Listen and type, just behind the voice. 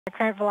The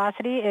current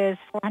velocity is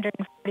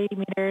 440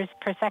 meters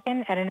per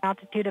second at an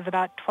altitude of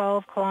about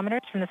 12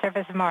 kilometers from the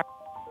surface of Mars.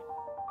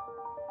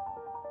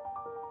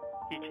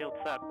 Heat shield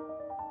set.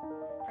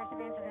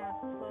 Perseverance is now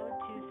slowed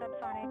to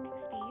subsonic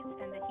speeds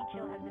and the heat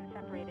shield has been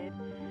separated.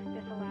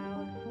 This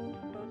allows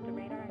both the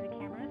radar and the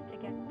cameras to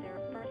get their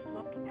first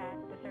look at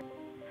the surface.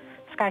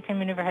 Skycam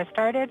maneuver has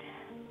started.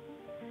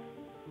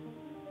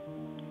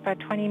 About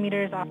 20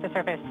 meters off the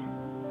surface.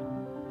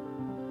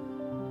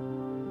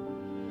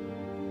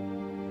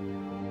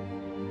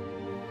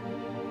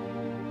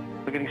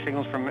 We're getting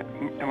signals from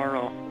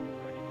MRO.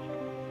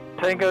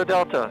 Tango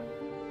Delta.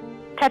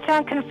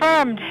 Touchdown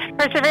confirmed.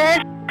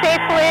 Perseverance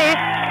safely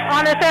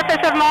on the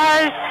surface of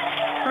Mars,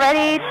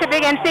 ready to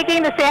begin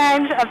seeking the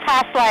signs of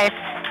past life.